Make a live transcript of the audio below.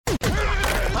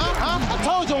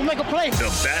zone, make a play.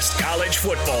 The best college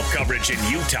football coverage in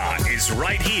Utah is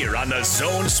right here on the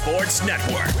Zone Sports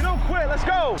Network. We don't quit. Let's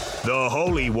go. The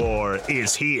Holy War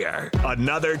is here.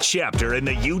 Another chapter in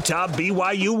the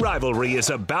Utah-BYU rivalry is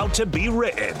about to be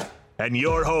written. And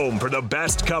your home for the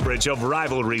best coverage of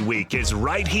Rivalry Week is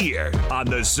right here on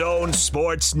the Zone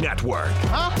Sports Network.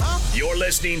 You're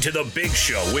listening to The Big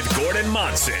Show with Gordon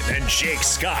Monson and Jake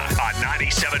Scott on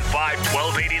 97.5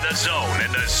 1280 The Zone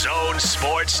and the Zone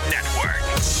Sports Network.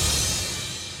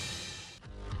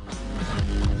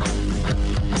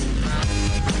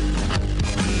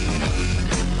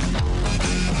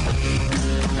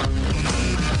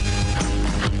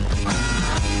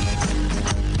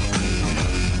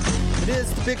 It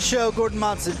is The Big Show. Gordon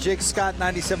Monson, Jake Scott,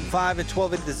 97.5 and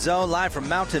 12 in The Zone, live from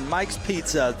Mountain Mike's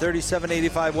Pizza,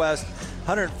 3785 West,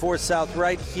 104 South,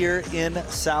 right here in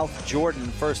South Jordan.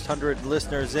 First 100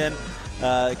 listeners in,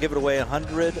 giving away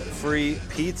 100 free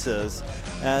pizzas.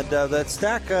 And that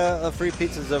stack of free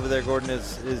pizzas over there, Gordon,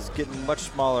 is getting much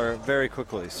smaller very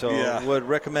quickly. So would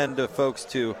recommend to folks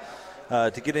to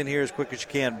get in here as quick as you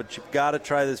can. But you've got to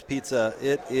try this pizza.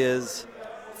 It is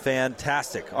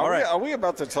fantastic. All right. Are we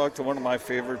about to talk to one of my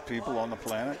favorite people on the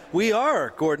planet? We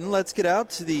are, Gordon. Let's get out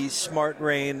to the Smart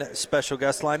Rain special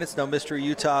guest line. It's no mystery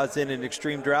Utah is in an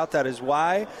extreme drought. That is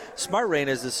why Smart Rain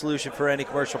is the solution for any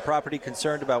commercial property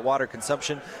concerned about water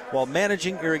consumption while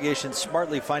managing irrigation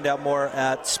smartly. Find out more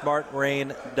at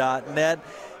smartrain.net.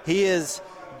 He is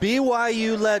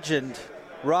BYU legend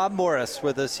Rob Morris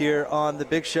with us here on The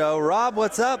Big Show. Rob,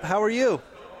 what's up? How are you?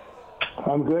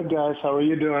 I'm good, guys. How are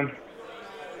you doing?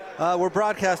 We're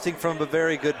broadcasting from a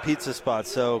very good pizza spot.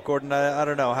 So, Gordon, I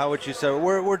don't know. How would you say?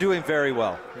 We're doing very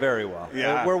well. Very well.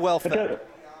 Yeah. We're well fed.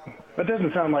 That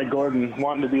doesn't sound like Gordon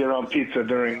wanting to be around pizza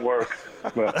during work.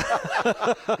 But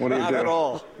what do you Not do? at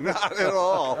all. Not at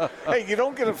all. Hey, you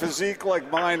don't get a physique like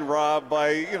mine, Rob,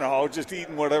 by, just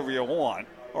eating whatever you want.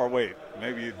 Or wait,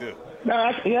 maybe you do. No,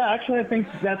 actually, I think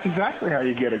that's exactly how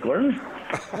you get it, Gordon.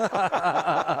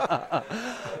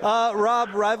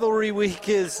 Rob, Rivalry Week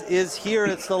is here.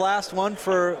 It's the last one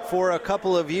for a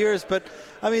couple of years. But,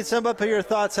 sum up your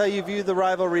thoughts, how you view the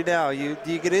rivalry now. Do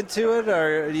you get into it,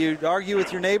 or do you argue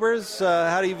with your neighbors?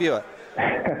 How do you view it?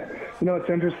 It's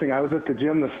interesting. I was at the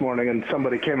gym this morning, and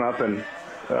somebody came up, and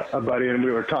a buddy, and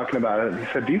we were talking about it. And he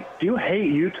said, do you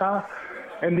hate Utah?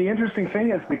 And the interesting thing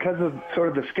is, because of sort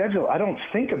of the schedule, I don't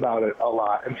think about it a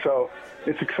lot. And so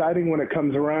it's exciting when it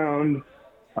comes around.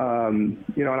 And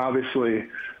obviously,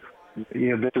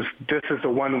 this is the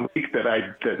 1 week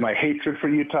that my hatred for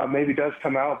Utah maybe does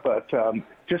come out. But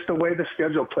just the way the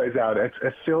schedule plays out, it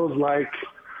feels like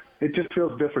it just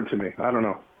feels different to me. I don't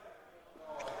know.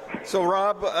 So,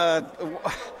 Rob,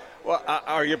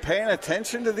 are you paying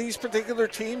attention to these particular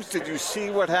teams? Did you see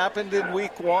what happened in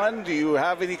week one? Do you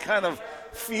have any kind of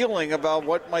feeling about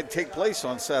what might take place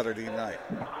on Saturday night?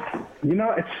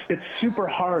 It's super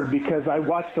hard because I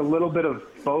watched a little bit of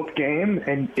both games,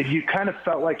 and you kind of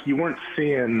felt like you weren't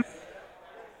seeing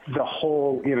the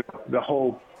whole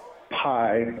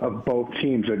pie of both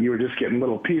teams, and you were just getting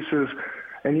little pieces.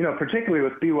 And, particularly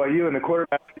with BYU in the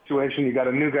quarterback situation, you got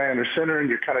a new guy under center, and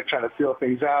you're kind of trying to feel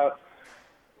things out.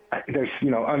 There's,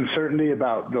 uncertainty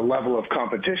about the level of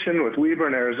competition with Weber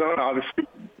and Arizona. Obviously,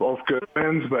 both good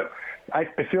wins, but I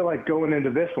feel like going into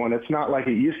this one, it's not like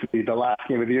it used to be the last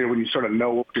game of the year when you sort of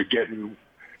know what you're getting.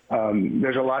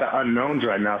 There's a lot of unknowns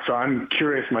right now, so I'm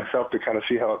curious myself to kind of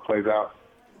see how it plays out.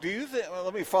 Do you think? Well,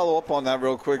 let me follow up on that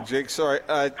real quick, Jake. Sorry.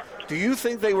 Do you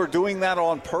think they were doing that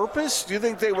on purpose? Do you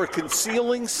think they were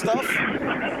concealing stuff?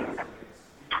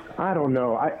 I don't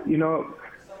know.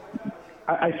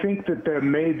 I think that there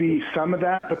may be some of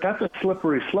that, but that's a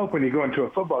slippery slope when you go into a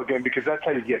football game because that's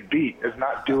how you get beat, is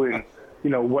not doing,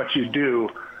 what you do.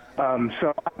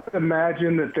 So I would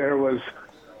imagine that there was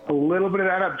a little bit of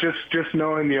that up, just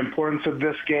knowing the importance of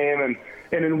this game.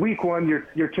 And in week one,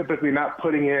 you're typically not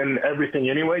putting in everything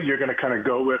anyway. You're going to kind of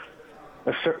go with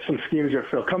some schemes you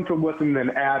feel comfortable with and then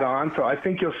add on. So I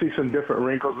think you'll see some different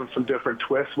wrinkles and some different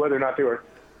twists, whether or not they were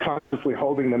consciously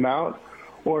holding them out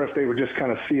or if they were just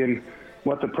kind of seeing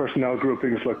what the personnel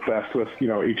groupings look best with,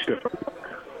 each different.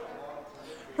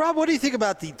 Rob, what do you think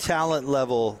about the talent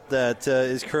level that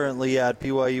is currently at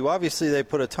BYU? Obviously, they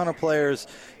put a ton of players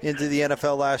into the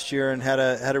NFL last year and had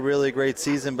a really great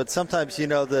season. But sometimes,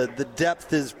 the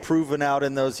depth is proven out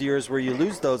in those years where you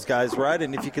lose those guys, right?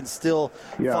 And if you can still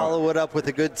follow it up with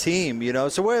a good team,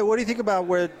 So what do you think about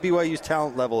where BYU's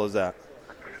talent level is at?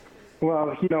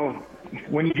 Well,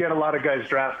 when you get a lot of guys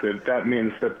drafted, that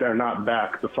means that they're not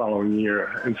back the following year.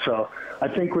 And so I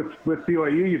think with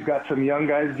BYU, you've got some young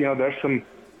guys. There's some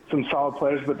some solid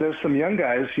players, but there's some young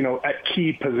guys, at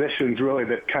key positions really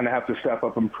that kind of have to step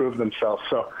up and prove themselves.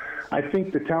 So I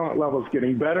think the talent level is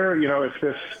getting better.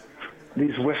 If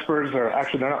these whispers are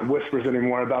actually, they're not whispers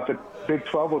anymore about the Big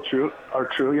 12 are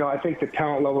true. I think the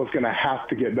talent level is going to have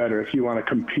to get better if you want to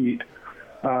compete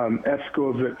at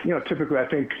schools that, typically I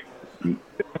think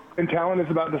in talent is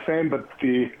about the same, but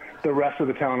the rest of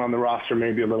the talent on the roster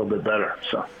may be a little bit better.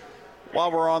 So.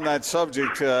 While we're on that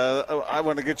subject, I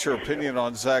want to get your opinion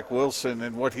on Zach Wilson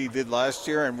and what he did last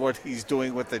year and what he's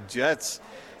doing with the Jets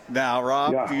now.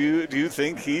 Rob, yeah. do you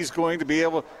think he's going to be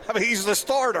able – he's the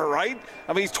starter, right?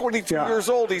 He's 22 years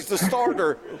old. He's the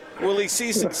starter. Will he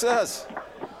see success?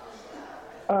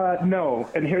 No,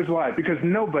 and here's why. Because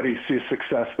nobody sees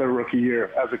success their rookie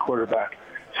year as a quarterback.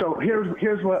 So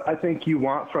here's what I think you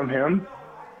want from him.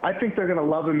 I think they're going to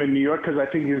love him in New York because I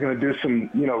think he's going to do some,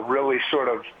 really sort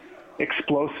of –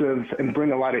 explosive and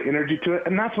bring a lot of energy to it,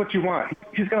 and that's what you want.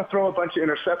 He's going to throw a bunch of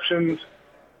interceptions.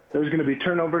 There's going to be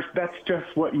turnovers. That's just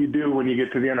what you do when you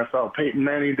get to the NFL. Peyton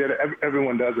Manning did it.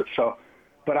 Everyone does it. So,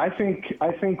 but I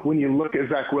think when you look at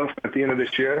Zach Wilson at the end of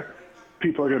this year,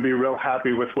 people are going to be real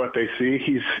happy with what they see.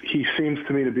 He seems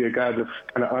to me to be a guy that's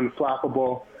kind of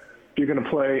unflappable. If you're going to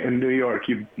play in New York,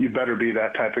 you better be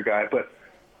that type of guy. But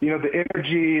the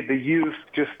energy, the youth,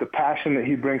 just the passion that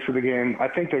he brings to the game, I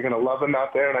think they're going to love him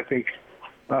out there, and I think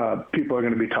people are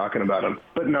going to be talking about him.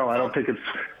 But no, I don't think it's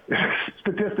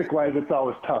statistic-wise, it's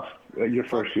always tough your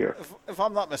first year. If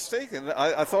I'm not mistaken,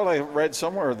 I thought I read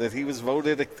somewhere that he was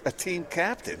voted a team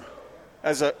captain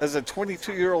as a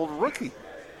 22-year-old rookie.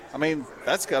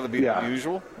 That's got to be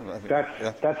unusual.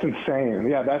 That's insane.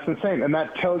 Yeah, that's insane. And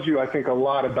that tells you, I think, a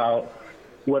lot about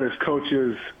what his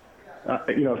coaches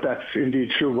if that's indeed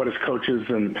true, what his coaches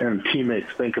and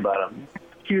teammates think about him.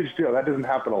 Huge deal. That doesn't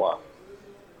happen a lot.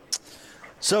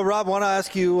 So, Rob, I want to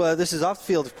ask you, this is off the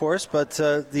field, of course, but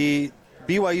the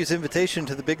BYU's invitation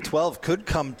to the Big 12 could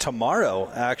come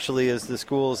tomorrow, actually, as the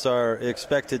schools are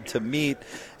expected to meet.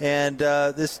 And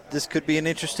this could be an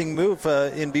interesting move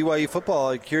in BYU football.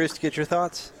 I'm curious to get your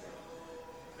thoughts.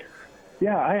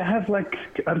 Yeah,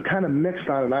 I'm kind of mixed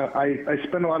on it. I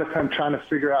spend a lot of time trying to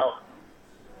figure out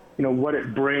what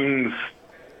it brings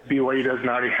BYU doesn't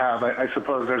already have. I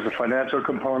suppose there's a financial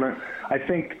component. I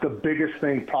think the biggest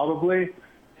thing probably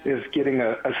is getting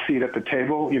a seat at the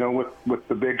table, with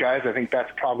the big guys. I think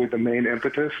that's probably the main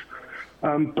impetus.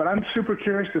 But I'm super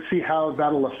curious to see how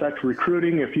that'll affect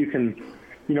recruiting. If you can,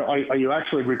 are you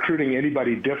actually recruiting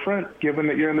anybody different given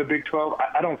that you're in the Big 12?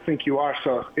 I don't think you are.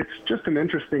 So it's just an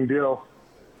interesting deal.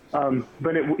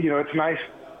 But it's nice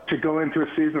to go into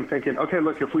a season thinking, okay,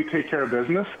 look, if we take care of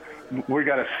business, we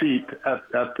got a seat at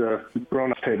the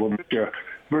grown-up table this year,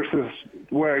 versus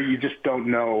where you just don't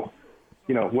know,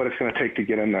 what it's going to take to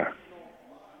get in there.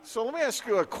 So let me ask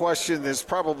you a question that's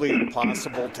probably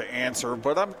impossible to answer,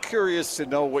 but I'm curious to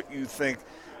know what you think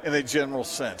in a general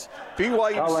sense.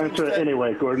 BYU. I'll answer it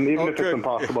anyway, Gordon, even if it's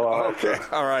impossible. Okay,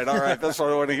 all right. That's what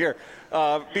I want to hear.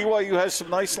 BYU has some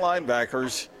nice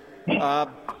linebackers.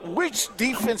 Which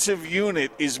defensive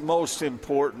unit is most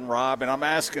important, Rob? And I'm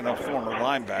asking a former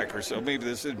linebacker, so maybe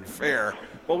this isn't fair.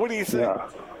 But what do you think? Yeah.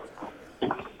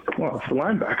 Well, it's the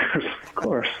linebackers, of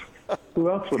course. Who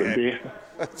else would it be?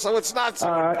 So it's not so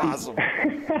impossible.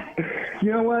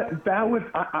 You know what?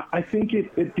 I think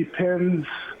it depends.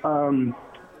 That's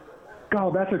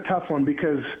a tough one,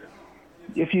 because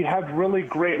if you have really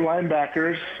great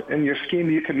linebackers in your scheme,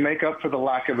 you can make up for the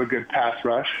lack of a good pass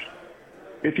rush.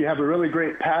 If you have a really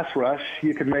great pass rush,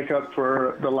 you can make up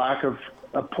for the lack of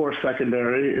a poor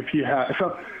secondary.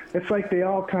 So it's like they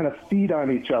all kind of feed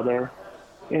on each other,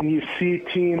 and you see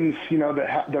teams,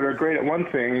 that are great at one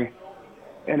thing,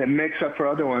 and it makes up for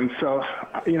other ones. So,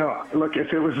 look,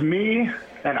 if it was me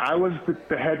and I was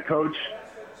the head coach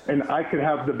and I could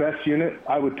have the best unit,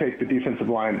 I would take the defensive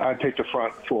line. I'd take the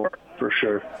front four for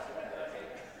sure.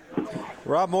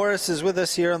 Rob Morris is with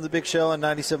us here on the Big Show on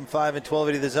 97.5 and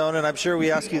 1280 The Zone, and I'm sure we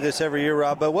ask you this every year,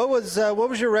 Rob, but what was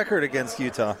your record against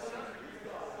Utah?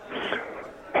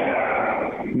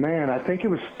 Man, I think it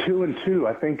was 2-2.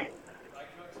 I think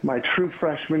my true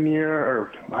freshman year,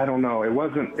 or I don't know,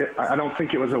 I don't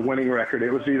think it was a winning record.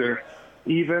 It was either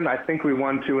even. I think we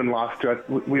won 2 and lost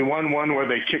 2. We won one where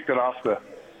they kicked it off the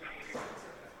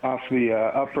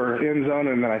upper end zone,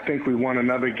 and then I think we won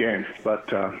another game, but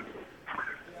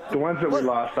the ones that we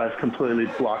lost, I've completely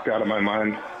blocked out of my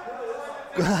mind.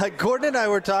 Gordon and I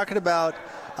were talking about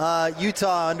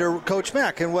Utah under Coach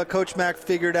Mack and what Coach Mack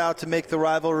figured out to make the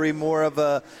rivalry more of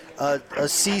a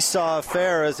seesaw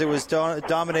affair, as it was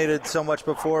dominated so much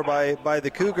before by the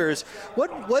Cougars.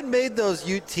 What made those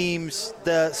Ute teams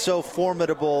so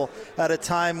formidable at a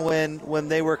time when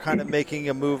they were kind of making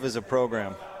a move as a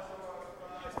program?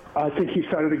 I think he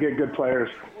started to get good players.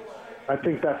 I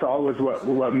think that's always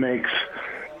what makes,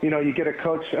 you get a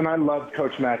coach, and I love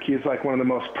Coach Mack. He's like one of the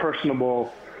most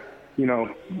personable,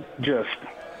 just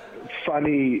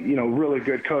funny, really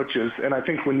good coaches. And I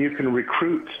think when you can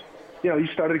recruit, you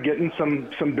started getting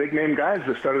some big name guys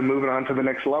that started moving on to the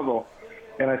next level.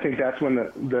 And I think that's when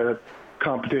the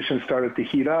competition started to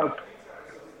heat up.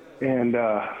 And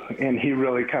he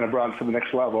really kind of brought it to the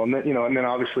next level. And then, and then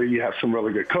obviously you have some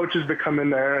really good coaches that come in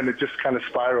there, and it just kind of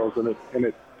spirals, and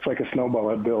it's like a snowball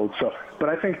that builds. So, but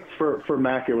I think for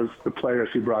Mack, it was the players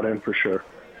he brought in for sure.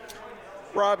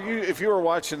 Rob, if you were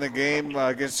watching the game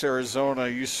against Arizona,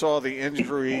 you saw the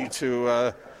injury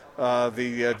to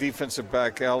the defensive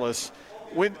back Ellis.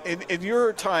 When in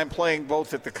your time playing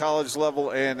both at the college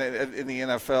level and in the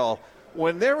NFL,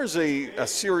 when there is a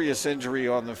serious injury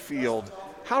on the field,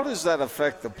 how does that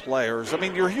affect the players? I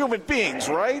mean, you're human beings,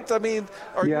 right? I mean,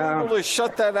 are you able to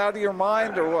shut that out of your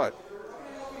mind or what?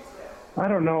 I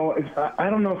don't know. I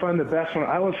don't know if I'm the best one.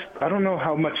 I don't know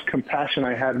how much compassion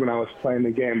I had when I was playing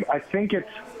the game. I think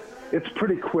it's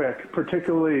pretty quick,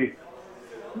 particularly,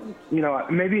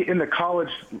 maybe in the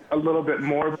college a little bit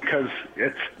more because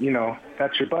it's,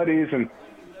 that's your buddies. And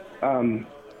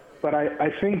but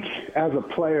I think as a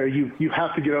player, you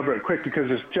have to get over it quick because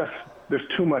there's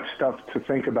too much stuff to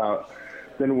think about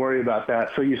than worry about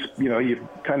that. So you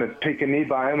kind of take a knee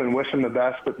by him and wish him the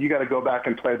best, but you got to go back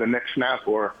and play the next snap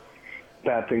or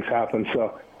bad things happen.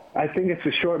 So I think it's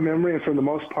a short memory, and for the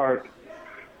most part,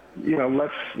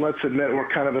 let's admit we're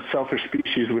kind of a selfish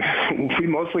species. We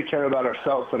mostly care about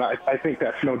ourselves, and I think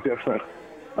that's no different,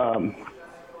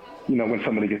 when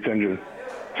somebody gets injured.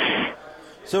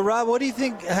 So, Rob, what do you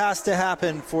think has to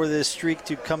happen for this streak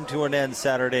to come to an end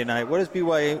Saturday night? What does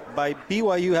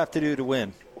BYU have to do to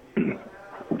win? We've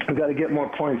got to get more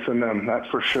points than them, that's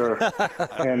for sure.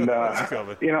 And,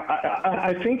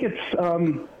 I think it's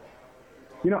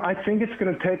I think it's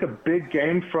going to take a big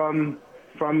game from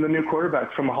the new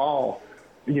quarterback, from Hall.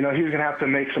 He's going to have to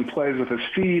make some plays with his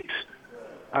feet.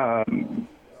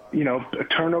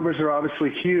 Turnovers are obviously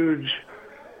huge,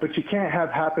 but you can't have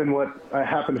happen what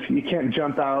happened. You can't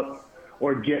jump out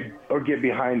or get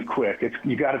behind quick.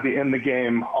 You got to be in the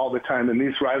game all the time. And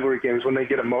these rivalry games, when they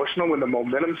get emotional, when the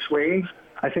momentum swings,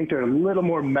 I think they're a little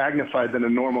more magnified than a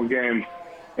normal game.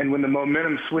 And when the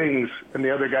momentum swings and the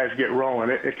other guys get rolling,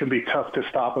 it can be tough to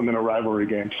stop them in a rivalry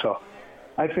game. So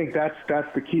I think that's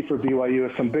the key for BYU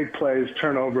is some big plays,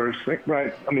 turnovers,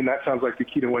 right? I mean, that sounds like the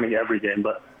key to winning every game.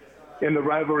 But in the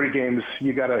rivalry games,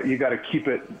 you gotta keep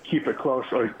it close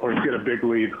or get a big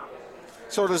lead.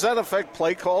 So does that affect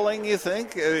play calling, you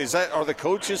think? Are the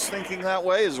coaches thinking that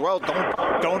way as well?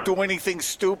 Don't do anything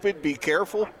stupid, be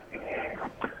careful?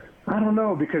 I don't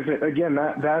know, because again,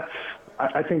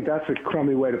 I think that's a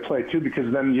crummy way to play too,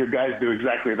 because then your guys do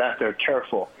exactly that. They're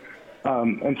careful.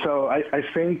 And so I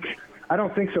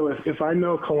don't think so. If I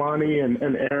know Kalani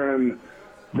and Aaron,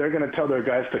 they're going to tell their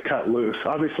guys to cut loose.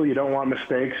 Obviously, you don't want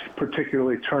mistakes,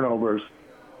 particularly turnovers.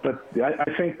 But I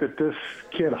think that this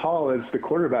kid Hall is the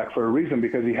quarterback for a reason,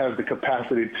 because he has the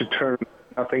capacity to turn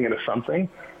nothing into something.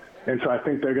 And so I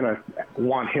think they're going to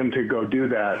want him to go do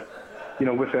that,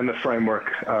 within the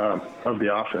framework of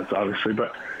the offense, obviously.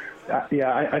 But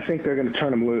I think they're going to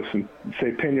turn him loose and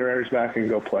say, pin your ears back and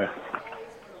go play.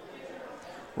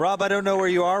 Rob, I don't know where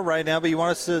you are right now, but you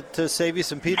want us to save you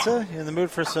some pizza? You in the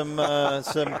mood for some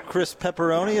crisp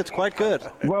pepperoni? It's quite good.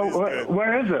 Well,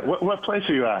 where is it? What place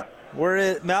are you at? We're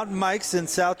at Mountain Mike's in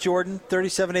South Jordan,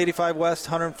 3785 West,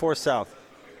 104 South.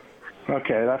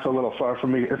 Okay, that's a little far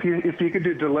from me. If you could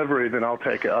do delivery, then I'll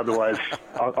take it. Otherwise,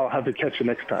 I'll have to catch you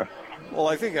next time. Well,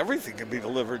 I think everything can be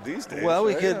delivered these days. Well,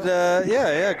 we could,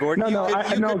 Gordon.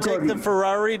 You could take the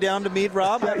Ferrari down to meet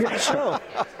Rob after the show.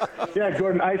 Yeah,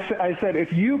 Gordon, I said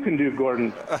if you can do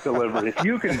Gordon delivery, if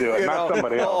you can do it, not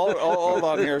somebody else. Hold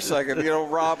on here a second.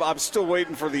 Rob, I'm still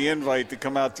waiting for the invite to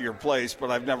come out to your place,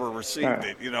 but I've never received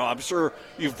it. I'm sure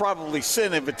you've probably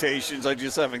sent invitations. I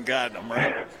just haven't gotten them,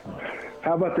 right?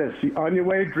 How about this? On your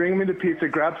way, bring me the pizza,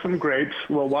 grab some grapes.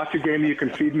 We'll watch a game. You can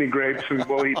feed me grapes, and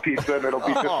we'll eat pizza, and it'll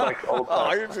be just like old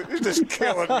times. You're just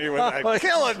killing me with that.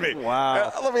 Killing me.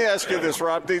 Wow. Let me ask you this,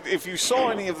 Rob. If you saw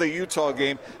any of the Utah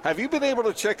game, have you been able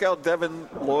to check out Devin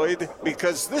Lloyd?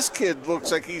 Because this kid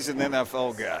looks like he's an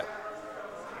NFL guy.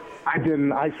 I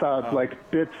didn't. I saw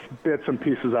like bits and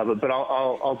pieces of it, but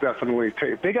I'll definitely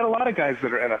take it. They got a lot of guys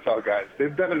that are NFL guys.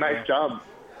 They've done a nice job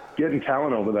getting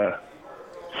talent over there.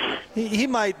 He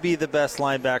might be the best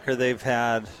linebacker they've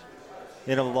had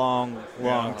in a long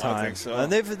time. I think so.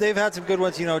 And they've had some good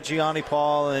ones, Gianni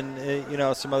Paul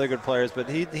and some other good players, but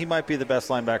he might be the best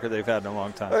linebacker they've had in a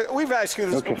long time. We've asked you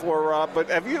this before, Rob, but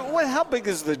how big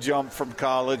is the jump from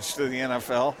college to the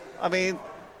NFL? I mean,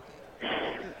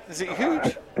 is it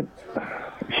huge?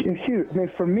 Huge. I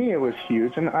mean, for me, it was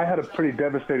huge, and I had a pretty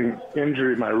devastating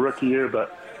injury my rookie year.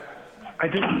 But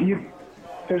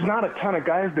there's not a ton of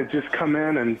guys that just come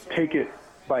in and take it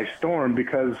by storm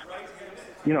because,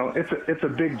 it's a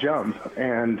big jump,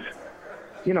 and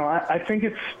I think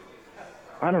it's.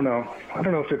 I don't know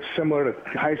if it's similar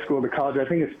to high school to college. I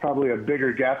think it's probably a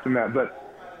bigger gap than that, but.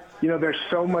 There's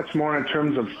so much more in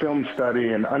terms of film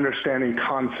study and understanding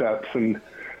concepts. And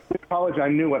in college, I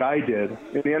knew what I did.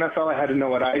 In the NFL, I had to know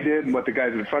what I did and what the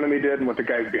guys in front of me did and what the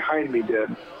guys behind me did.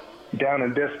 Down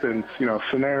and distance,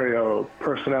 scenario,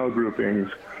 personnel groupings.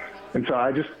 And so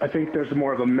I think there's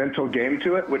more of a mental game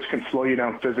to it, which can slow you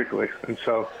down physically. And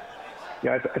so,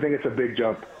 I think it's a big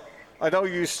jump. I know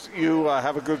you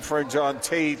have a good friend, John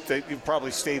Tate, that you've probably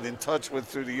stayed in touch with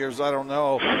through the years. I don't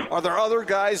know. Are there other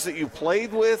guys that you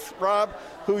played with, Rob,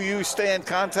 who you stay in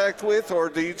contact with, or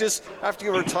do you just, after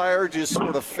you retire, just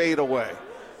sort of fade away?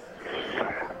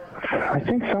 I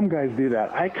think some guys do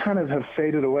that. I kind of have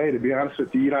faded away, to be honest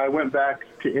with you. I went back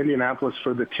to Indianapolis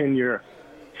for the 10-year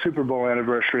Super Bowl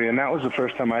anniversary, and that was the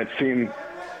first time I'd seen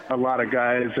a lot of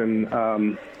guys, and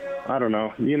I don't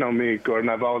know. You know me, Gordon.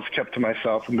 I've always kept to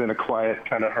myself and been a quiet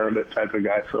kind of hermit type of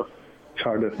guy, so it's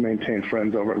hard to maintain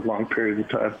friends over long periods of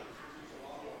time.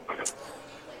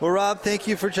 Well, Rob, thank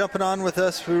you for jumping on with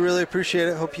us. We really appreciate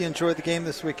it. Hope you enjoyed the game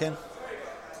this weekend.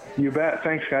 You bet.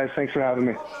 Thanks, guys. Thanks for having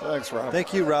me. Thanks, Rob.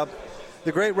 Thank you, Rob.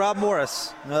 The great Rob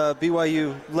Morris,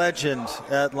 BYU legend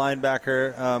at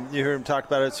linebacker. You heard him talk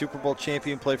about it. Super Bowl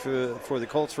champion, played for the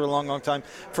Colts for a long, long time.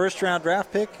 First-round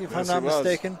draft pick, if I'm not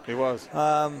mistaken. He was.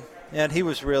 And he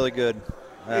was really good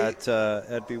at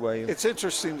BYU. It's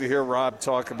interesting to hear Rob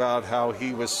talk about how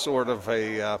he was sort of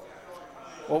a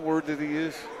what word did he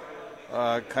use?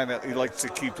 He likes to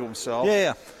keep to himself.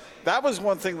 Yeah. That was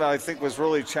one thing that I think was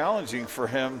really challenging for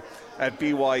him at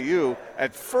BYU.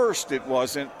 At first it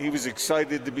wasn't. He was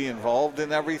excited to be involved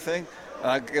in everything.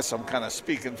 I guess I'm kind of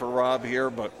speaking for Rob here,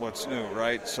 but what's new,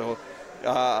 right? So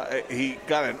he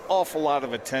got an awful lot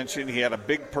of attention. He had a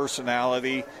big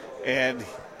personality, and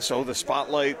so the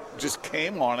spotlight just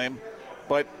came on him.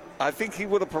 But I think he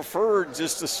would have preferred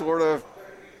just to sort of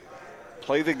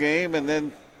play the game and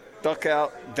then duck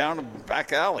out down a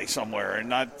back alley somewhere and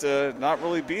not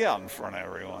really be out in front of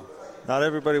everyone. Not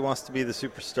everybody wants to be the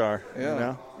superstar. Yeah. You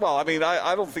know? Well, I mean,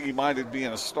 I don't think he minded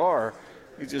being a star.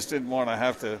 He just didn't want to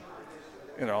have to,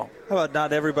 How about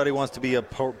not everybody wants to be a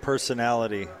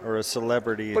personality or a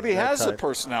celebrity? But he has a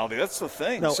personality. That's the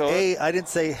thing. No, I didn't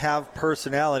say have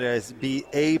personality. I said be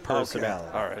a personality.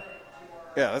 Okay. All right.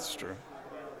 Yeah, that's true.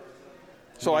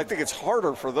 So I think it's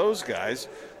harder for those guys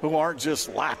who aren't just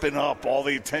lapping up all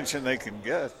the attention they can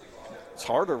get. It's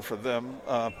harder for them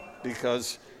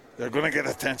because they're going to get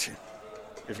attention,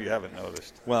 if you haven't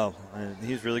noticed. Well,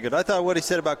 he's really good. I thought what he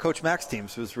said about Coach Mac's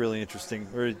teams was really interesting.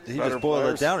 Where he Better just boiled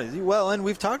players. it down. Well, and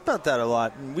we've talked about that a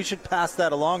lot. And we should pass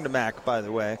that along to Mac, by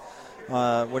the way,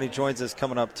 when he joins us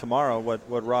coming up tomorrow,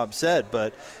 what Rob said.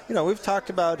 But, we've talked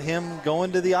about him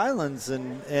going to the islands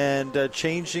and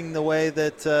changing the way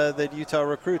that Utah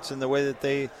recruits and the way that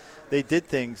they did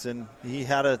things. And he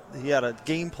had a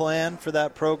game plan for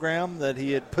that program that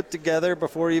he had put together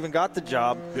before he even got the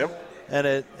job. Yep. And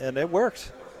it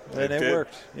worked. It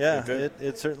worked. Yeah,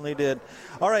 it certainly did.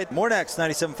 All right, more next,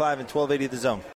 97.5 and 1280 The Zone.